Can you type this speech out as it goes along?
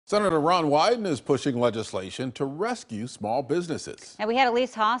Senator Ron Wyden is pushing legislation to rescue small businesses. And we had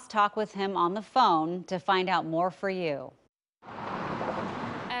Elise Haas talk with him on the phone to find out more for you.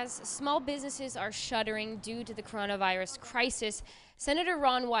 As small businesses are shuttering due to the coronavirus crisis, Senator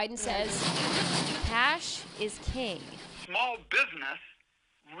Ron Wyden says cash is king. Small business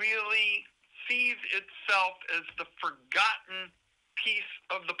really sees itself as the forgotten piece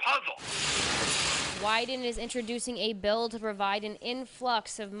of the puzzle. Wyden is introducing a bill to provide an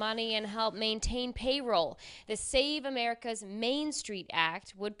influx of money and help maintain payroll. The Save America's Main Street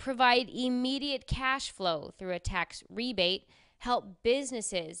Act would provide immediate cash flow through a tax rebate, help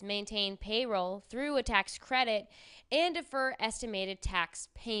businesses maintain payroll through a tax credit, and defer estimated tax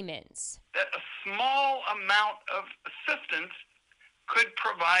payments. A small amount of assistance could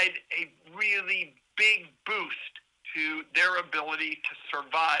provide a really big boost to their ability to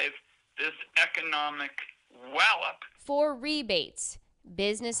survive this economic wallop. For rebates,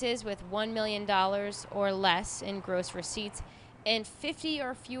 businesses with $1 million or less in gross receipts and 50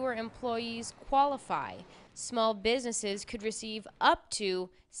 or fewer employees qualify. Small businesses could receive up to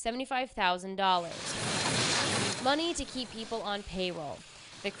 $75,000. Money to keep people on payroll.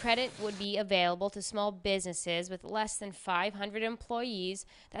 The credit would be available to small businesses with less than 500 employees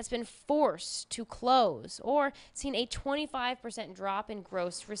that's been forced to close or seen a 25% drop in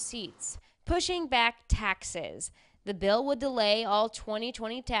gross receipts. Pushing back taxes. The bill would delay all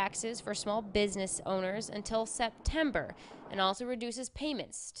 2020 taxes for small business owners until September and also reduces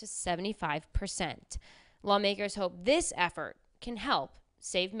payments to 75%. Lawmakers hope this effort can help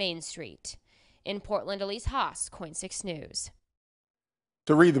save Main Street. In Portland, Elise Haas, KOIN 6 News.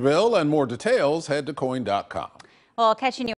 To read the bill and more details, head to KOIN.com. Well, catching you